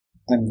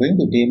I'm going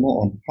to demo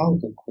on how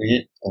to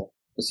create a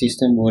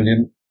persistent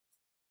volume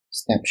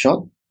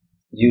snapshot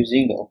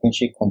using the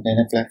OpenShift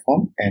container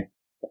platform and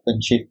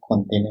OpenShift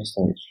container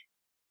storage.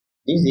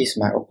 This is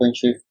my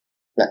OpenShift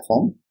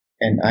platform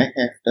and I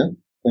have the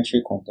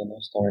OpenShift container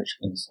storage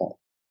installed.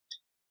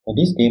 For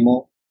this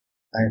demo,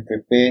 I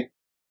prepared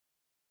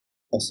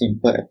a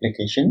simple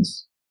application.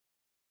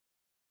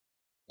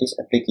 This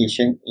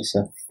application is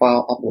a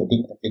file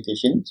uploading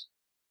application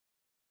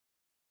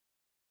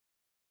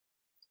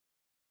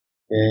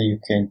where you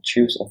can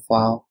choose a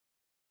file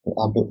to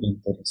upload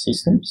into the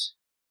systems.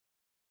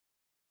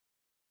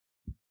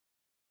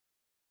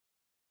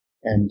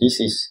 And this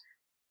is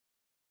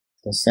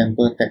the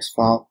sample text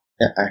file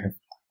that I have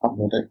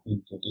uploaded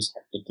into this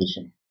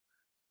application.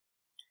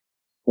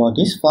 Well,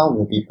 this file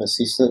will be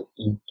persisted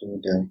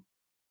into the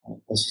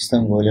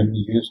persistent volume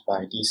used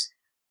by these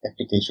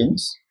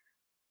applications.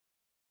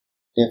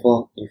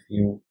 Therefore, if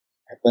you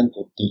happen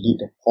to delete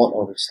the port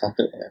or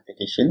restarted the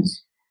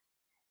applications,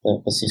 the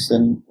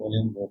persistent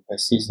volume will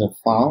persist the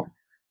file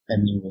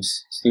and you will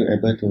still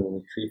able to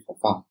retrieve the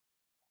file.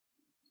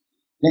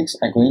 Next,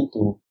 I'm going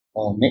to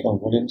make a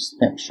volume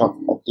snapshot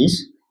of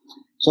this.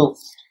 So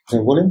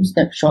the volume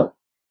snapshot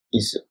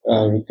is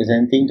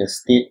representing the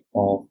state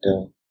of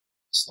the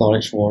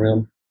storage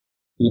volume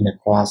in the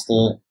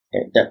cluster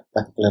at that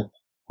particular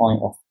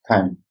point of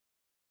time.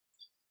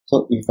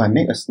 So if I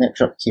make a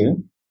snapshot here,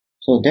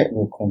 so that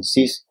will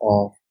consist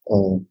of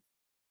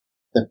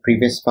the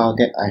previous file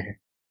that I have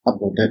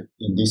uploaded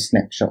in these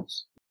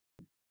snapshots.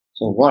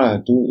 So what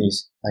I'll do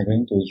is I'm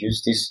going to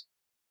use this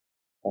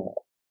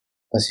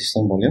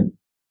persistent volume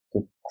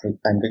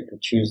I'm going to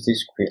choose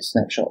this create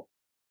snapshot.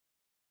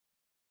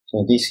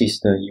 So this is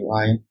the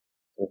UI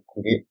to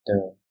create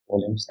the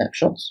volume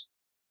snapshots.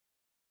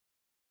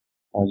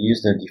 I'll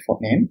use the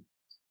default name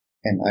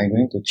and I'm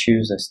going to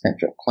choose a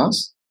snapshot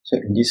class. So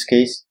in this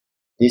case,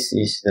 this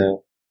is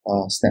the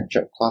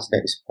snapshot class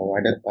that is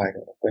provided by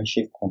the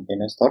OpenShift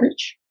container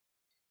storage.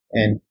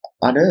 And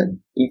other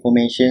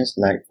informations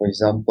like, for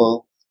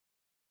example,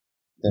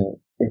 the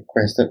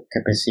requested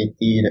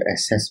capacity, the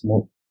access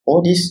mode,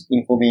 all these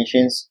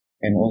informations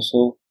and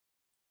also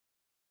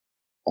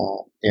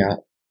their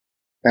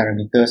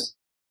parameters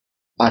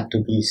are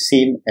to be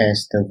same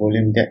as the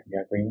volume that we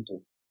are going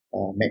to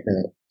make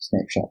the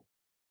snapshot.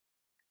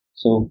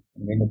 So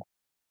I'm going to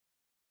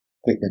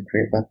click the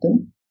create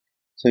button.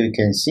 So you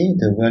can see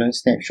the volume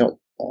snapshot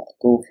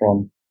go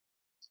from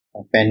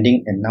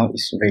pending and now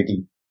it's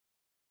ready.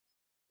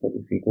 So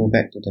if we go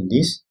back to the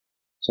list,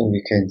 so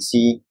we can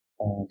see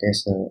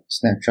there's a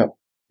snapshot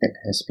that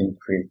has been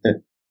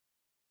created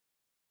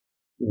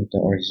with the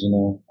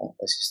original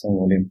persistent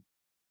volume.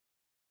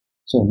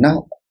 So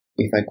now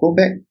if I go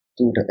back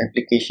to the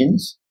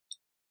applications,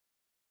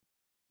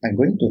 I'm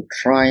going to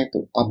try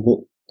to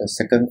upload the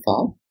second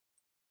file.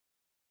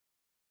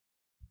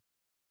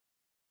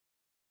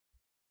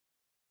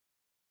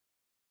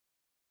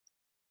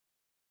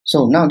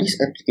 So now this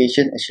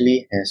application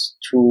actually has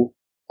two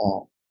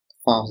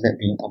files that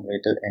being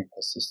uploaded and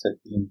persisted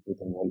into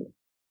the volume.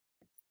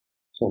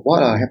 So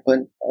what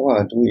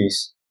I'll do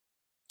is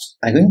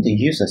I'm going to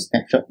use a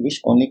snapshot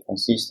which only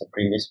consists the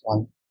previous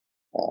one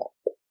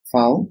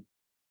file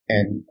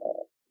and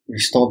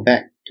restore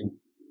back to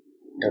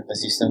the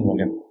persistent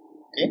volume.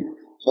 Okay,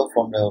 so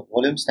from the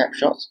volume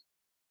snapshots,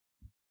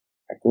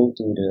 I go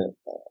to the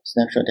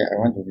snapshot that I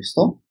want to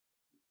restore.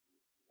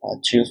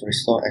 I'll choose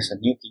restore as a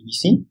new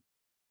PVC.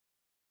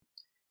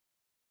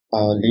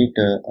 I'll leave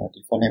the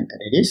default name as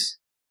it is.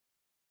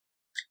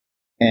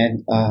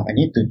 And I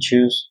need to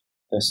choose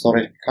the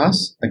storage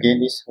class.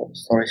 Again, this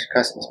storage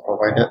class is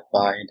provided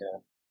by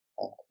the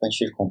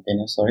OpenShift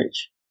container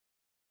storage.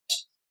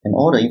 And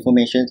all the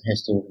information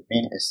has to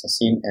remain as the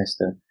same as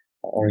the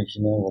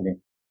original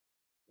volume.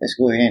 Let's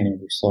go ahead and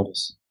restore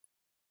this.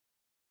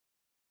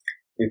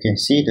 You can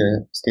see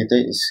the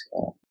status is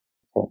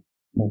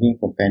moving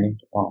from pending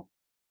to on.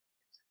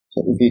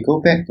 So if we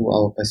go back to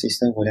our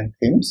persistent volume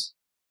claims,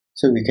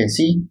 so we can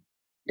see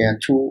there are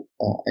two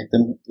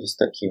items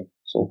listed here.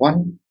 So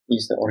one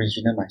is the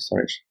original my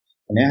storage,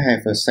 and then I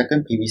have a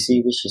second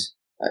PVC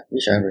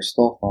which I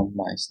restore from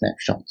my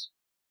snapshots.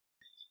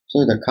 So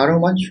the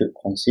current one should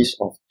consist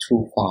of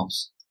two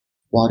files,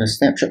 while the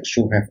snapshot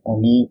should have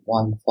only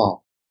one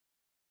file.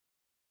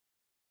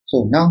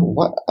 So now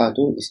what I'll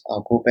do is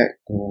I'll go back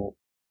to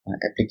my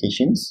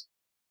applications.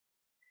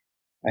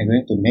 I'm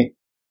going to make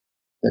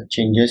the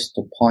changes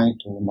to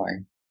point to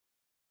my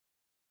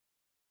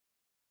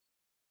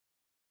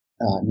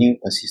new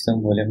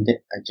persistent volume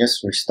that I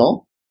just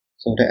restored,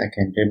 so that I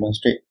can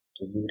demonstrate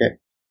to you that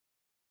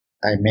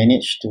I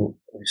managed to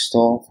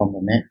restore from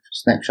the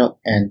snapshot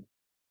and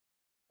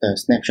the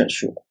snapshot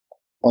should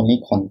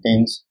only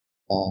contains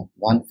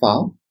one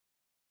file.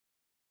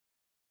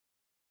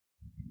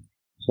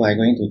 So I'm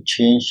going to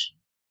change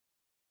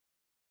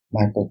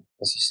my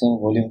persistent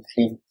volume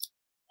claim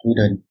to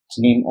the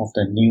name of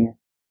the new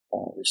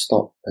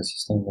restored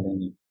persistent volume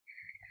name.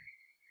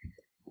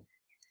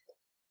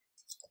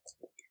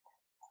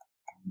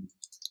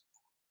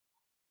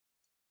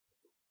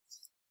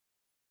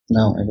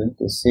 Now I'm going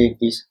to save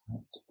this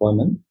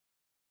deployment.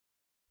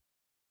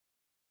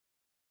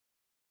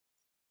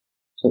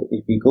 So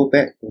if we go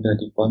back to the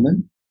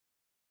deployment,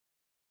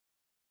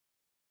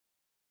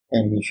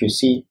 and we should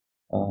see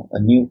a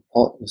new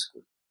pod is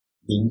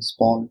being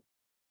spawned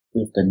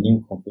with the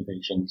new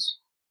configurations.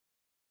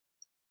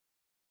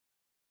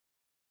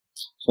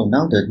 So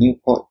now the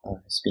new pod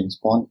has been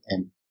spawned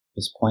and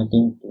is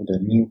pointing to the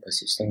new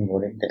persistent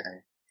volume that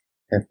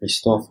I have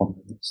restored from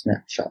the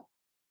snapshot.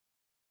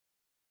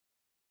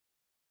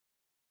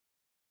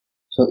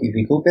 So if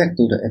we go back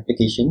to the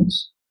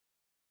applications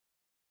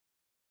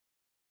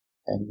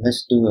and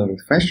let's do a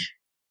refresh,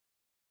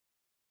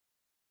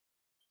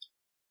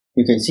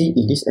 you can see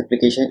in this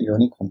application it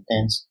only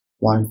contains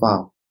one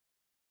file,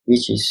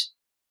 which is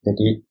the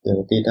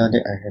data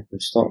that I have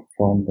restored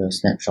from the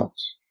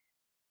snapshots.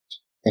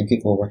 Thank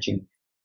you for watching.